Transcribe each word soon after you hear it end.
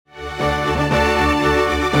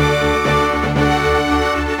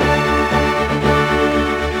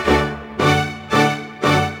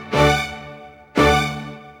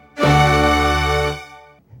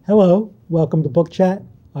Hello, welcome to Book Chat.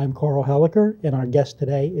 I'm Karl Helicher, and our guest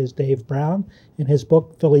today is Dave Brown in his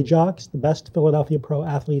book, Philly Jocks, the Best Philadelphia Pro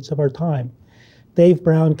Athletes of Our Time. Dave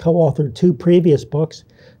Brown co-authored two previous books,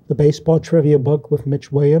 the baseball trivia book with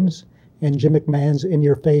Mitch Williams and Jim McMahon's In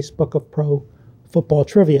Your Face book of pro football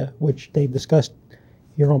trivia, which Dave discussed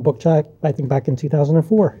here on Book Chat, I think back in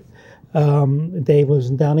 2004. Dave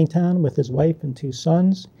lives in Downingtown with his wife and two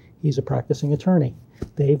sons. He's a practicing attorney.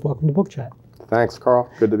 Dave, welcome to Book Chat. Thanks, Karl.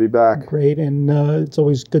 Good to be back. Great, and it's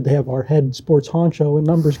always good to have our head sports honcho and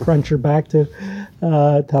numbers cruncher back to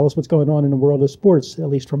tell us what's going on in the world of sports, at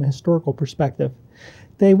least from a historical perspective.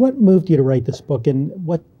 Dave, what moved you to write this book, and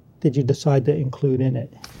what did you decide to include in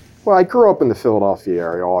it? Well, I grew up in the Philadelphia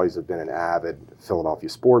area. I always have been an avid Philadelphia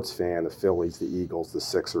sports fan, the Phillies, the Eagles, the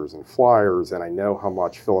Sixers, and Flyers, and I know how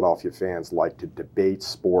much Philadelphia fans like to debate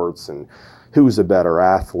sports and who's a better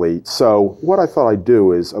athlete. So what I thought I'd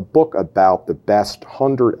do is a book about the best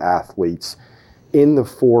 100 athletes in the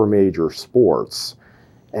four major sports.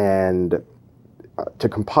 And to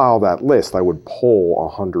compile that list, I would poll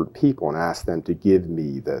 100 people and ask them to give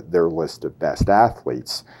me their list of best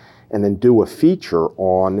athletes, and then do a feature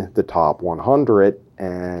on the top 100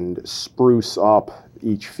 and spruce up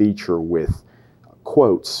each feature with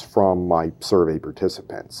quotes from my survey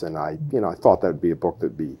participants. And I thought that would be a book that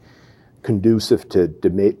would be conducive to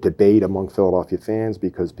debate among Philadelphia fans,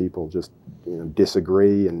 because people just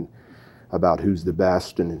disagree and about who's the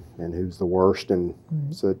best and who's the worst, and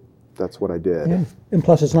so that's what I did. Yeah. And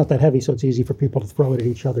plus, it's not that heavy, so it's easy for people to throw it at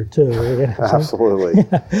each other too. Absolutely.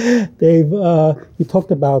 Yeah. Dave, you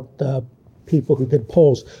talked about people who did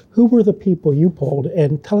polls. Who were the people you polled,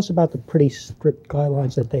 and tell us about the pretty strict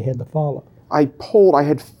guidelines that they had to follow. I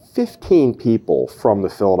had 15 people from the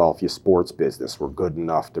Philadelphia sports business were good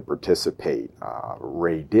enough to participate.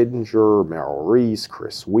 Ray Didinger, Merrill Reese,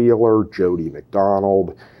 Chris Wheeler, Jody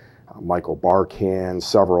McDonald, Michael Barkan,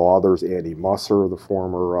 several others, Andy Musser, the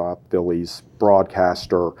former Phillies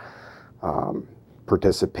broadcaster,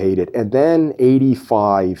 participated. And then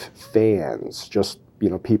 85 fans, just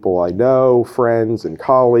people I know, friends and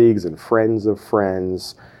colleagues and friends of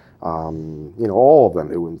friends, all of them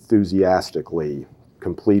who enthusiastically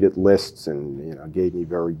completed lists and gave me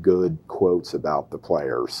very good quotes about the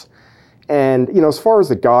players. And as far as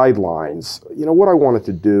the guidelines, what I wanted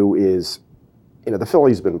to do is, the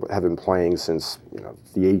Phillies have been playing since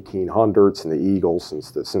the 1800s, and the Eagles since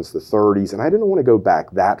the 30s, and I didn't want to go back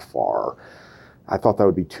that far. I thought that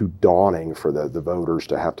would be too daunting for the voters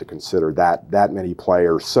to have to consider that many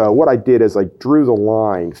players. So what I did is I drew the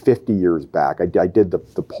line 50 years back. I did the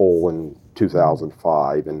poll in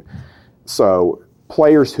 2005, and so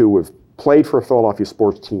players who have played for a Philadelphia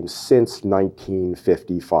sports team since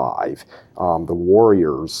 1955. The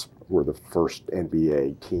Warriors were the first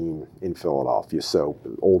NBA team in Philadelphia. So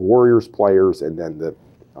old Warriors players, and then the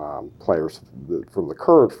players from the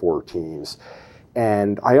current four teams.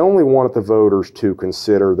 And I only wanted the voters to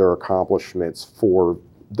consider their accomplishments for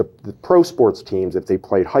the pro sports teams. If they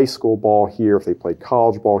played high school ball here, if they played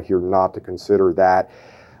college ball here, not to consider that.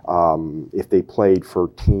 If they played for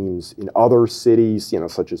teams in other cities,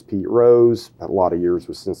 such as Pete Rose, a lot of years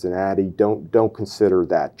with Cincinnati, don't consider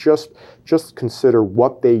that. Just consider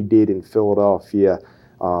what they did in Philadelphia.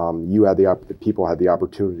 People had the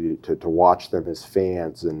opportunity to watch them as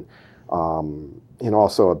fans, and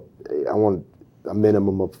also I want a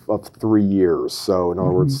minimum of 3 years. So in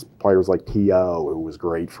other words, players like T.O., who was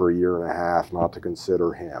great for a year and a half, not to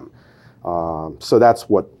consider him. So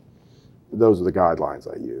those are the guidelines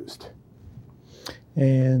I used.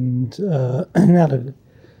 And now the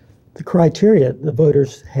criteria the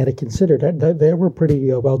voters had to consider, they were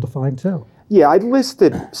pretty well defined too. Yeah, I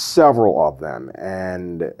listed several of them,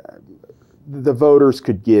 and the voters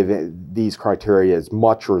could give these criteria as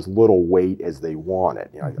much or as little weight as they wanted.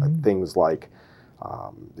 Things like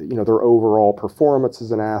their overall performance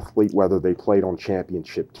as an athlete, whether they played on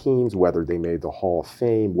championship teams, whether they made the Hall of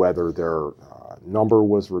Fame, whether their number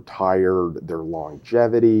was retired, their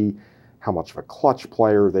longevity, how much of a clutch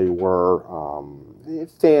player they were.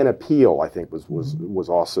 Fan appeal, I think, was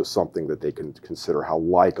also something that they can consider. How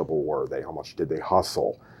likable were they? How much did they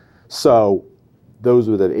hustle? So those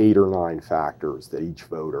were the 8 or 9 factors that each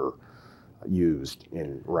voter used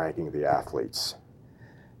in ranking the athletes.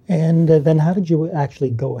 And then how did you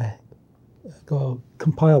actually go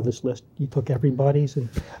compile this list? You took everybody's, and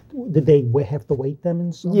did they have to weight them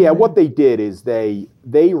in some way? Yeah, what they did is they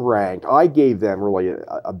ranked. I gave them really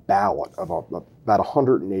a ballot of about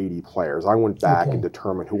 180 players. I went back and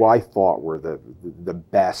determined who I thought were the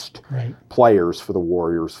best players for the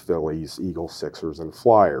Warriors, Phillies, Eagles, Sixers, and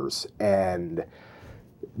Flyers. And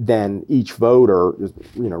then each voter,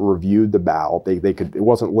 reviewed the ballot. They could, it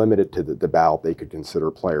wasn't limited to the ballot. They could consider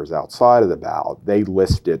players outside of the ballot. They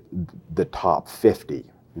listed the top 50,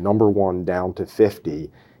 number 1 down to 50,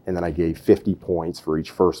 and then I gave 50 points for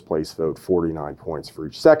each first place vote, 49 points for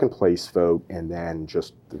each second place vote, and then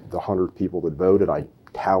just the 100 people that voted, I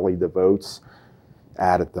tallied the votes,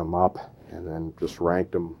 added them up, and then just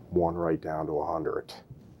ranked them 1 right down to 100.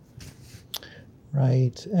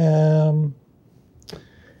 Right.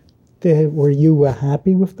 Were you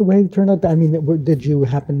happy with the way it turned out? I mean, did you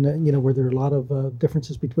happen to, were there a lot of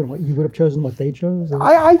differences between what you would have chosen, what they chose?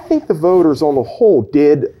 I think the voters on the whole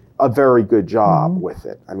did a very good job with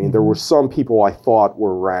it. I mean, there were some people I thought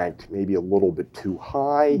were ranked maybe a little bit too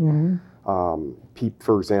high.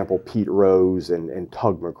 For example, Pete Rose and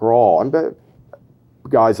Tug McGraw,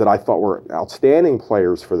 guys that I thought were outstanding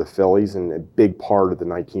players for the Phillies and a big part of the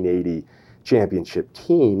 1980 championship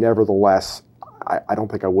team. Nevertheless, I don't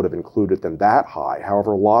think I would have included them that high.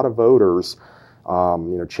 However, a lot of voters,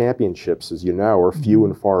 championships, as you know, are few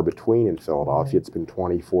and far between in Philadelphia. It's been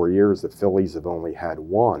 24 years. The Phillies have only had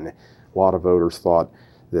 1. A lot of voters thought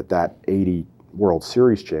that 80 World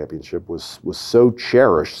Series championship was so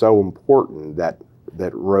cherished, so important that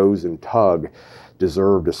Rose and Tug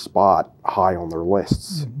deserved a spot high on their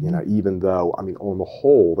lists. Even though, I mean, on the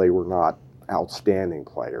whole, they were not outstanding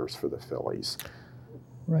players for the Phillies.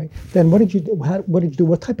 Right. Then what did you do? What did you do?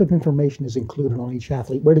 What type of information is included on each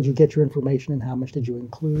athlete? Where did you get your information, and how much did you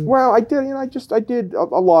include? Well, I did. I did a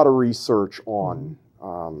lot of research on,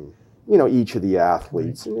 each of the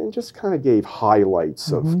athletes, and just kind of gave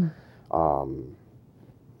highlights of,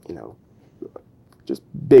 just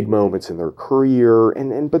big moments in their career,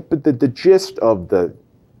 but the gist of the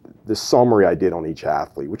summary I did on each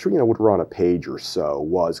athlete, which would run a page or so,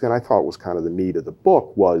 was, and I thought was kind of the meat of the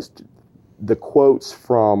book, was the quotes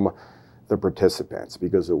from the participants,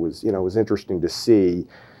 because it was interesting to see,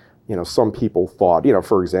 some people thought,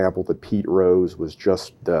 for example, that Pete Rose was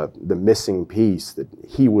just the missing piece, that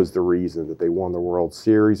he was the reason that they won the World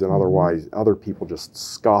Series, and otherwise other people just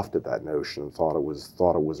scoffed at that notion and thought it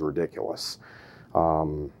was ridiculous.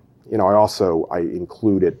 I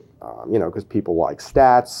included, because people like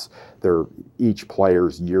stats, they're each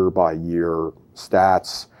player's year-by-year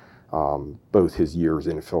stats, both his years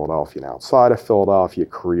in Philadelphia and outside of Philadelphia,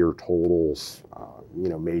 career totals,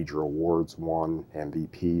 major awards won,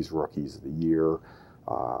 MVPs, Rookies of the Year.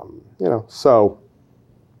 So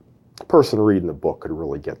a person reading the book could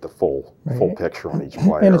really get the full picture on each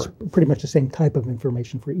player. And it's pretty much the same type of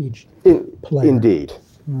information for each player. Indeed,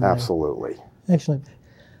 absolutely. Excellent.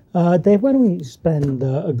 Dave, why don't we spend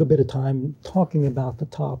a good bit of time talking about the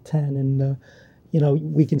top 10? And,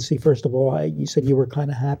 we can see, first of all, you said you were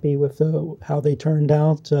kind of happy with how they turned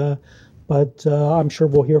out, but I'm sure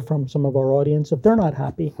we'll hear from some of our audience if they're not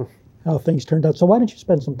happy how things turned out. So why don't you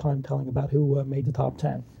spend some time telling about who made the top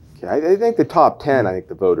 10? Okay, I think the top 10, I think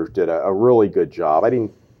the voters did a really good job. I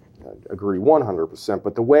didn't agree 100%,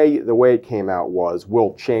 but the way it came out was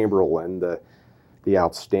Wilt Chamberlain, the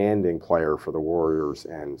outstanding player for the Warriors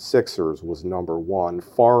and Sixers, was number 1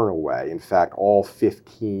 far and away. In fact, all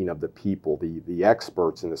 15 of the people, the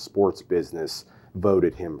experts in the sports business,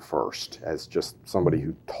 voted him first as just somebody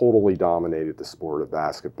who totally dominated the sport of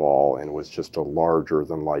basketball and was just a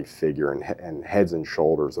larger-than-life figure and heads and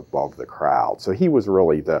shoulders above the crowd. So he was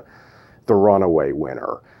really the runaway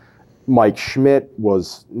winner. Mike Schmidt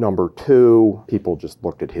was number 2. People just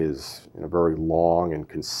looked at his very long and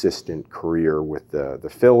consistent career with the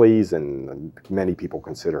Phillies, and many people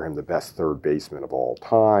consider him the best third baseman of all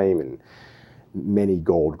time, and many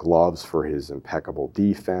gold gloves for his impeccable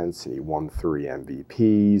defense, and he won 3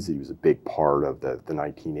 MVPs. He was a big part of the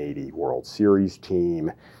 1980 World Series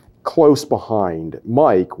team. Close behind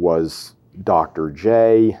Mike was Dr.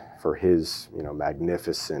 J, for his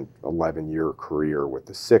magnificent 11-year career with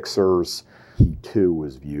the Sixers. He too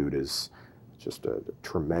was viewed as just a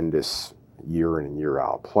tremendous year in and year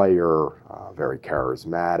out player, very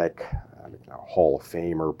charismatic, Hall of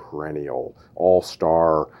Famer, perennial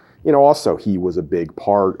All-Star. Also he was a big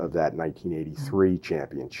part of that 1983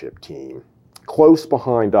 championship team. Close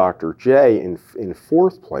behind Dr. J in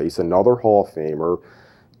 4th place, another Hall of Famer,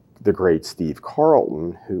 the great Steve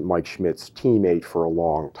Carlton, who Mike Schmidt's teammate for a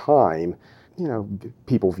long time.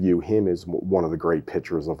 People view him as one of the great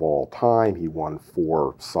pitchers of all time. He won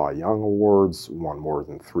 4 Cy Young Awards, won more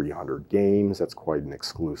than 300 games. That's quite an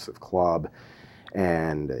exclusive club.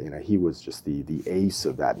 And he was just the ace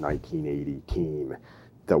of that 1980 team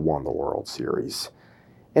that won the World Series.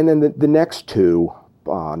 And then the next 2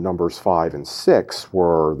 numbers 5 and 6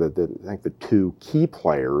 were I think the two key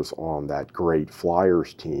players on that great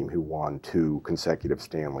Flyers team who won 2 consecutive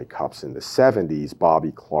Stanley Cups in the 70s,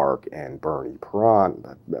 Bobby Clarke and Bernie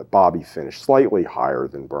Perron. Bobby finished slightly higher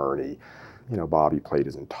than Bernie. Bobby played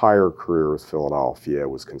his entire career with Philadelphia,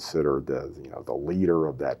 was considered the leader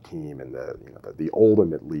of that team and the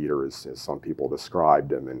ultimate leader, as some people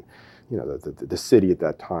described him. And the city at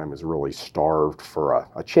that time was really starved for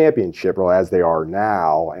a championship, or as they are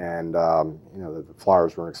now. And the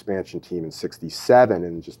Flyers were an expansion team in '67,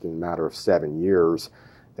 and just in a matter of 7 years,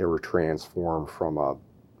 they were transformed from a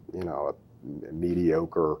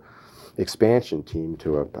mediocre expansion team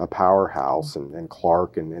to a powerhouse, and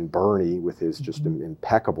Clark and Bernie, with his just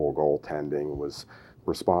impeccable goaltending, was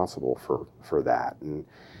responsible for that. And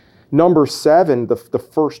number 7, the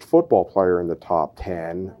first football player in the top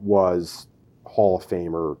 10 was Hall of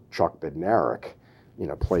Famer Chuck Bednarik.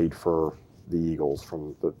 Played for the Eagles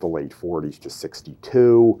from the late 40s to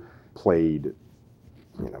 '62, played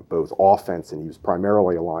both offense, and he was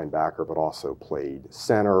primarily a linebacker, but also played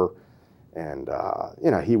center. And,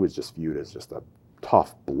 he was just viewed as just a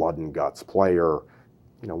tough blood and guts player.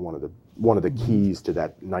 One of the keys to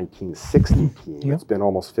that 1960 team. Yep. It's been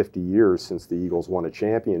almost 50 years since the Eagles won a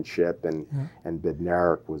championship, and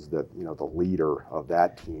Bednarik was the leader of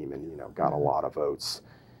that team, and got a lot of votes.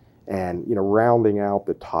 And rounding out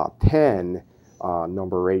the top 10,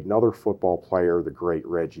 number 8, another football player, the great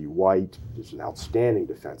Reggie White, is an outstanding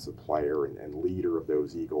defensive player and leader of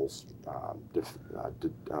those Eagles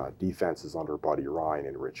defenses under Buddy Ryan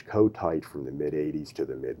and Rich Kotite from the mid-'80s to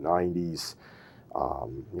the mid-'90s.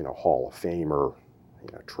 Hall of Famer,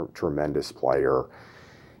 tremendous player.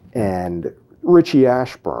 And Richie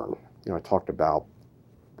Ashburn, I talked about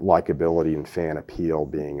likability and fan appeal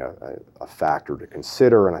being a factor to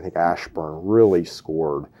consider, and I think Ashburn really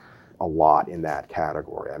scored a lot in that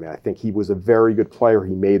category. I mean, I think he was a very good player.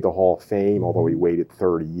 He made the Hall of Fame, although he waited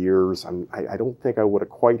 30 years. I don't think I would have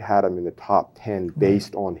quite had him in the top 10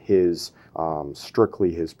 based on his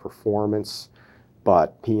strictly his performance.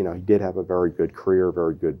 But he did have a very good career,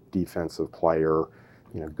 very good defensive player,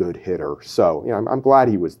 good hitter. So I'm glad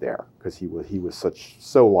he was there, because he was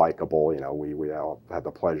so likable. We all had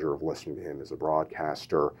the pleasure of listening to him as a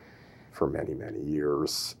broadcaster for many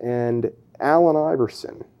years. And Allen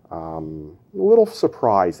Iverson, a little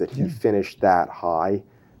surprised that he finished that high.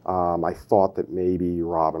 I thought that maybe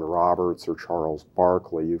Robin Roberts or Charles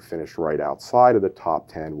Barkley, who finished right outside of the top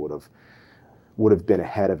 10, would have been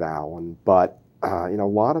ahead of Allen. But a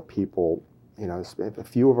lot of people, a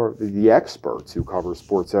few of the experts who cover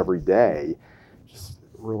sports every day, just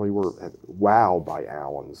really were wowed by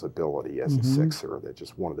Allen's ability as a Sixer. That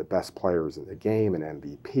just one of the best players in the game, an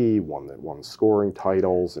MVP, one that won scoring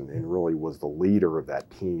titles, and really was the leader of that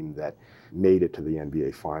team that made it to the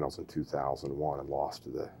NBA Finals in 2001 and lost to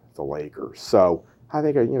the Lakers. So I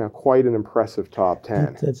think quite an impressive top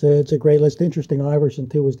 10. It's a great list. Interesting. Iverson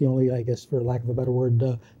too was the only, I guess, for lack of a better word,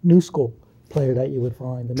 new school player that you would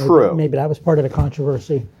find. And True. Maybe that was part of the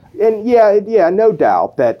controversy. And yeah, no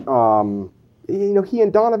doubt that he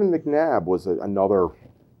and Donovan McNabb was another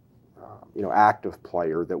active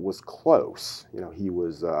player that was close. He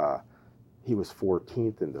was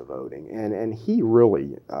 14th in the voting, and he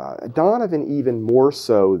really Donovan even more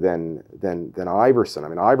so than Iverson. I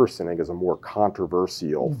mean, Iverson, I think, is a more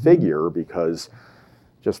controversial figure because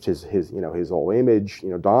just his whole image.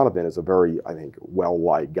 Donovan is a very, I think,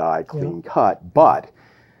 well-liked guy, clean cut, but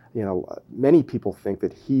many people think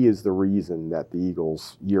that he is the reason that the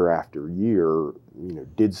Eagles year after year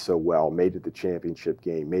did so well, made it to the championship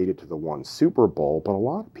game, made it to the one Super Bowl. But a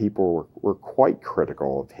lot of people were quite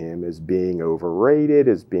critical of him as being overrated,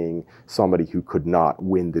 as being somebody who could not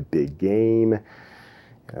win the big game,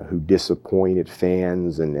 who disappointed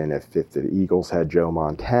fans, and if the Eagles had Joe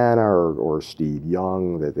Montana or Steve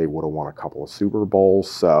Young, that they would have won a couple of Super Bowls.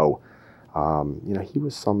 So, he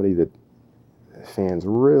was somebody that fans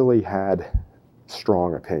really had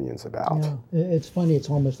strong opinions about. Yeah, it's funny. It's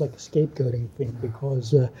almost like a scapegoating thing,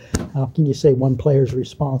 because how can you say one player's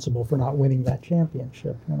responsible for not winning that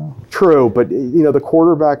championship? True, but the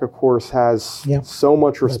quarterback, of course, has so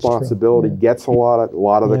much responsibility, gets a lot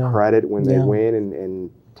of the credit when they win, and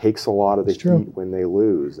takes a lot of the heat when they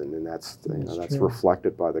lose, and that's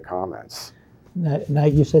reflected by the comments. Now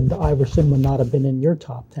you said Iverson would not have been in your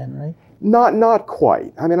top 10, right? Not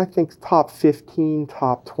quite. I mean, I think top 15,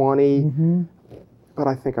 top 20, but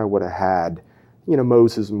I think I would have had,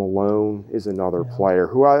 Moses Malone is another player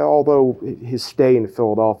who, although his stay in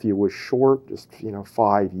Philadelphia was short, just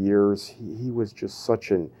 5 years, he was just such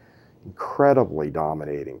an incredibly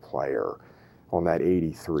dominating player. on that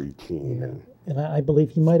 '83 team. Yeah. And I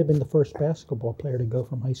believe he might have been the first basketball player to go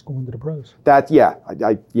from high school into the pros.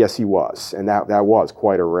 Yes, he was, and that was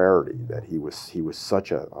quite a rarity. That he was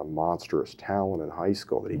such a monstrous talent in high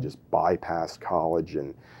school that he just bypassed college.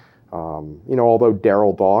 And although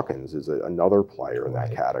Darryl Dawkins is another player in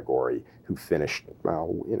that category who finished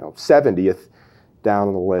 70th down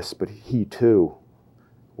on the list, but he too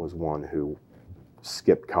was one who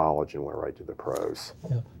skipped college and went right to the pros.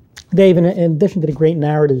 Yeah. Dave, in addition to the great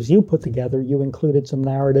narratives you put together, you included some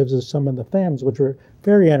narratives of some of the fans, which were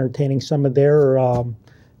very entertaining, some of their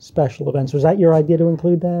special events. Was that your idea to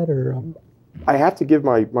include that? Or I have to give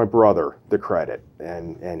my brother the credit,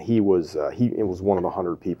 and he was one of the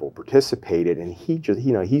 100 people participated, and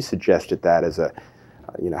he suggested that as a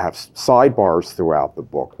have sidebars throughout the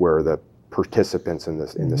book where the participants in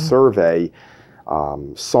the survey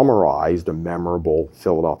summarized a memorable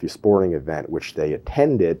Philadelphia sporting event which they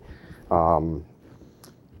attended,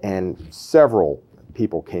 and several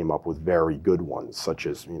people came up with very good ones, such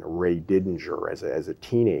as Ray Didinger as a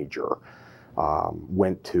teenager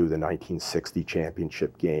went to the 1960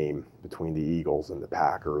 championship game between the Eagles and the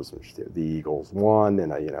Packers, which the Eagles won,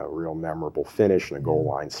 and a real memorable finish and a goal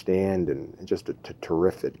line stand, and just a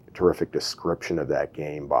terrific description of that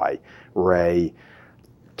game by Ray.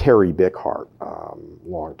 Terry Bickhart,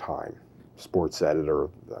 longtime sports editor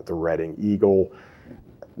at the Reading Eagle,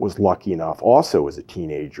 was lucky enough also as a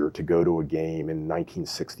teenager to go to a game in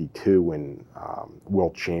 1962 when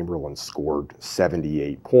Wilt Chamberlain scored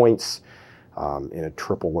 78 points in a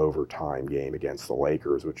triple overtime game against the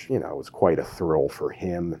Lakers, which was quite a thrill for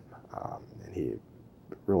him, and he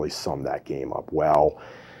really summed that game up well.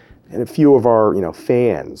 And a few of our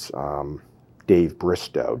fans, Dave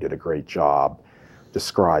Bristow did a great job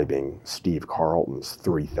describing Steve Carlton's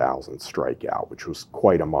 3,000th strikeout, which was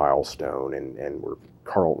quite a milestone, and where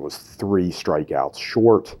Carlton was 3 strikeouts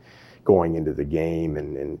short going into the game,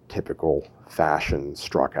 and in typical fashion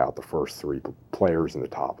struck out the first 3 players in the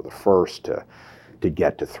top of the first to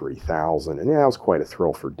get to 3,000. And that was quite a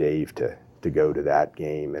thrill for Dave to go to that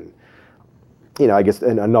game. And I guess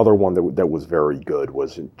another one that was very good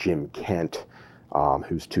was Jim Kent,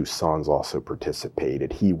 whose 2 sons also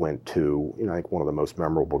participated. He went to, I think one of the most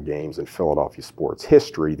memorable games in Philadelphia sports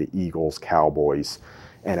history, the Eagles-Cowboys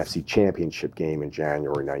NFC Championship game in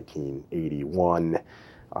January 1981.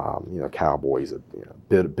 Cowboys, a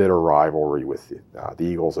bitter rivalry with the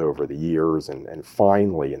Eagles over the years, and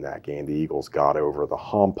finally in that game, the Eagles got over the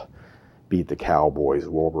hump, beat the Cowboys.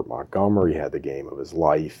 Wilbert Montgomery had the game of his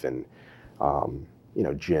life, and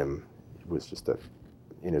Jim was just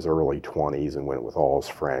in his early 20s and went with all his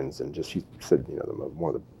friends, and he said,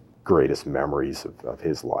 one of the greatest memories of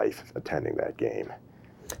his life attending that game.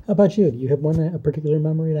 How about you? Do you have a particular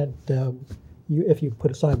memory that if you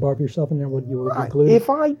put a sidebar of yourself in there, what you would include? If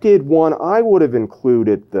I did one, I would have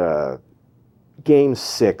included the Game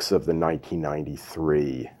 6 of the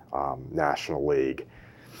 1993 National League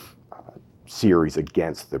series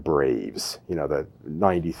against the Braves. The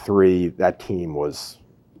 93, that team was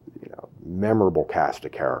memorable cast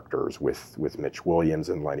of characters with Mitch Williams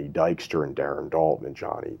and Lenny Dykstra and Darren Dalton and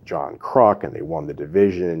John Kruk, and they won the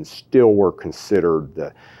division and still were considered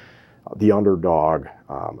the underdog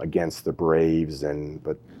against the Braves,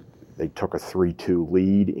 but they took a 3-2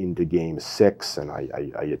 lead into Game 6, and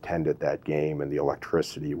I attended that game, and the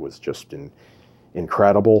electricity was just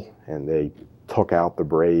incredible, and they took out the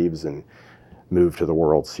Braves and moved to the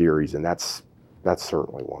World Series, and that's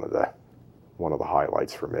certainly one of the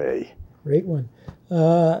highlights for me. Great one.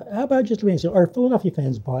 How about just are Philadelphia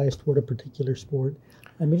fans biased toward a particular sport?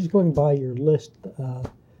 I mean, just going by your list,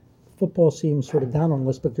 football seems sort of down on the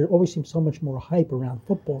list, but there always seems so much more hype around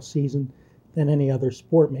football season than any other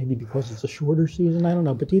sport, maybe because it's a shorter season. I don't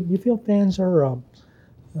know. But do you feel fans are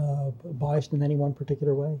biased in any one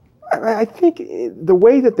particular way? I think the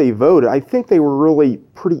way that they voted, I think they were really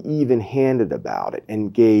pretty even-handed about it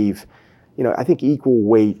and gave, I think equal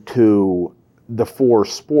weight to the 4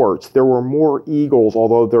 sports. There were more Eagles,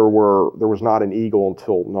 although there was not an Eagle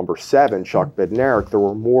until number 7, Chuck Bednarik. There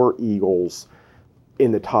were more Eagles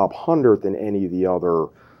in the top 100 than any of the other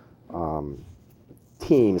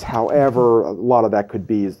teams. However, a lot of that could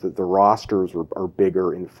be is that the rosters are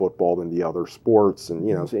bigger in football than the other sports. And,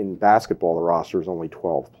 in basketball, the roster is only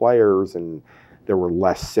 12 players, and there were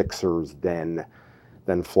less Sixers than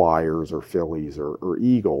Flyers or Phillies or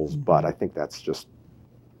Eagles. But I think that's just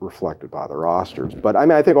reflected by the rosters. But I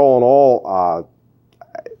mean, I think all in all,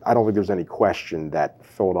 I don't think there's any question that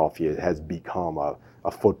Philadelphia has become a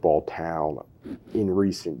football town in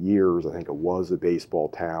recent years. I think it was a baseball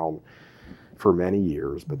town for many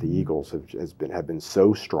years, but the Eagles have been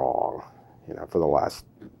so strong for the last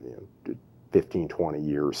 15, 20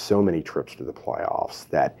 years, so many trips to the playoffs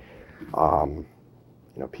that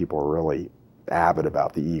people are really avid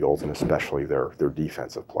about the Eagles, and especially their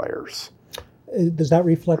defensive players. Does that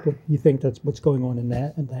reflect what you think that's what's going on in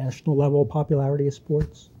that at the national level popularity of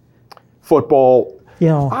sports? Football.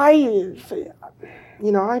 Yeah. I've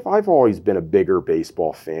always been a bigger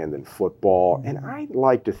baseball fan than football, and I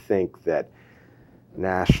like to think that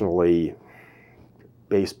nationally,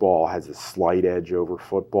 baseball has a slight edge over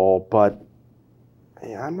football, but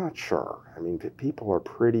I'm not sure. I mean, people are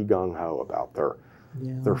pretty gung-ho about their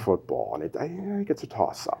football, and I think it's a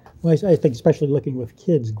toss-up. Well, I think especially looking with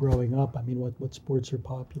kids growing up, I mean, what sports are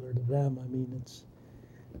popular to them? I mean,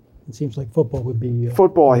 it seems like football would be...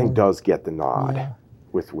 football, I think, does get the nod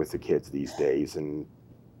with the kids these days, and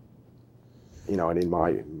and in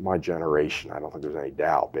my generation, I don't think there's any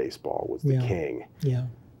doubt baseball was the king. Yeah.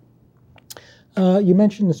 You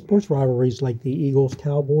mentioned the sports rivalries like the Eagles,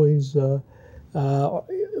 Cowboys.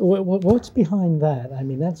 What's behind that? I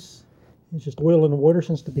mean, it's just oil in the water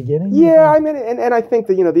since the beginning? Yeah, I mean, and I think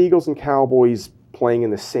that, the Eagles and Cowboys playing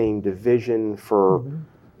in the same division for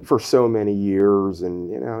so many years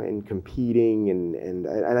and competing and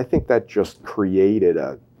I think that just created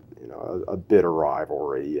a bitter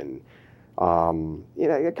rivalry and kind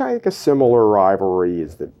of like a similar rivalry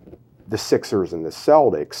is the Sixers and the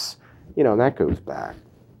Celtics, and that goes back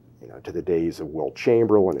to the days of Wilt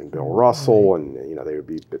Chamberlain and Bill Russell, and they would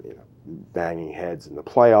be banging heads in the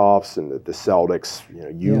playoffs, and the Celtics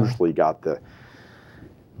usually got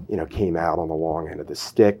came out on the long end of the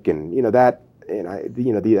stick, and that's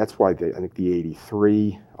why I think the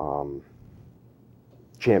 '83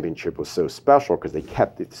 championship was so special, because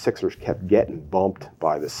the Sixers kept getting bumped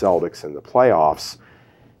by the Celtics in the playoffs,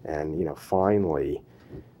 and finally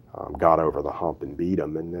got over the hump and beat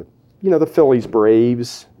them, and the Phillies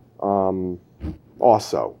Braves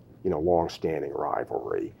also long-standing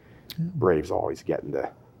rivalry. Braves always getting the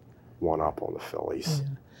one up on the Phillies. Yeah.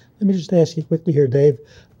 Let me just ask you quickly here, Dave.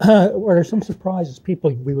 Were there some surprises,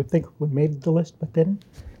 people we would think would made the list but didn't?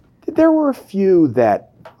 There were a few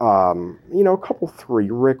that, a couple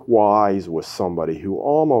three. Rick Wise was somebody who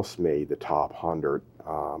almost made the top 100,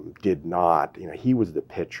 did not. He was the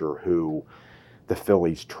pitcher who the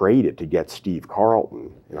Phillies traded to get Steve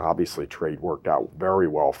Carlton. Obviously, trade worked out very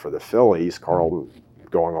well for the Phillies. Carlton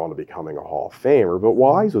going on to becoming a Hall of Famer, but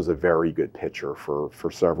Wise was a very good pitcher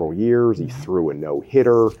for several years. He threw a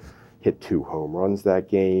no-hitter, hit 2 home runs that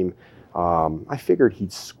game. I figured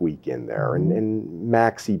he'd squeak in there. And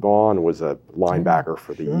Maxie Bond was a linebacker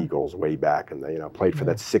for the Eagles way back, and they played for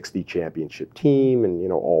that '60 championship team,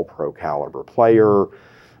 and all-pro caliber player.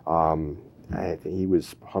 I think he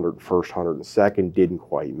was 101st, 102nd, didn't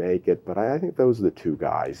quite make it, but I think those are the 2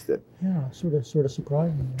 guys that sort of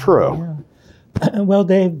surprising. True. Yeah. Well,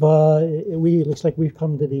 Dave, looks like we've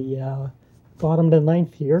come to the bottom of the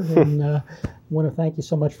 9th here, and I want to thank you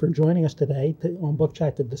so much for joining us today on Book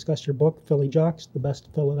Chat to discuss your book, Philly Jocks, the best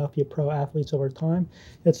Philadelphia pro athletes of our time.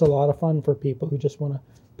 It's a lot of fun for people who just want to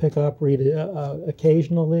pick up, read it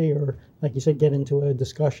occasionally, or like you said, get into a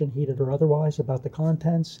discussion, heated or otherwise, about the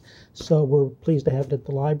contents. So we're pleased to have it at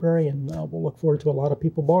the library, and we'll look forward to a lot of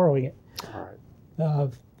people borrowing it. All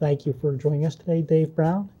right. Thank you for joining us today, Dave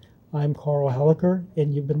Brown. I'm Karl Helicher,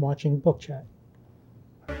 and you've been watching Book Chat.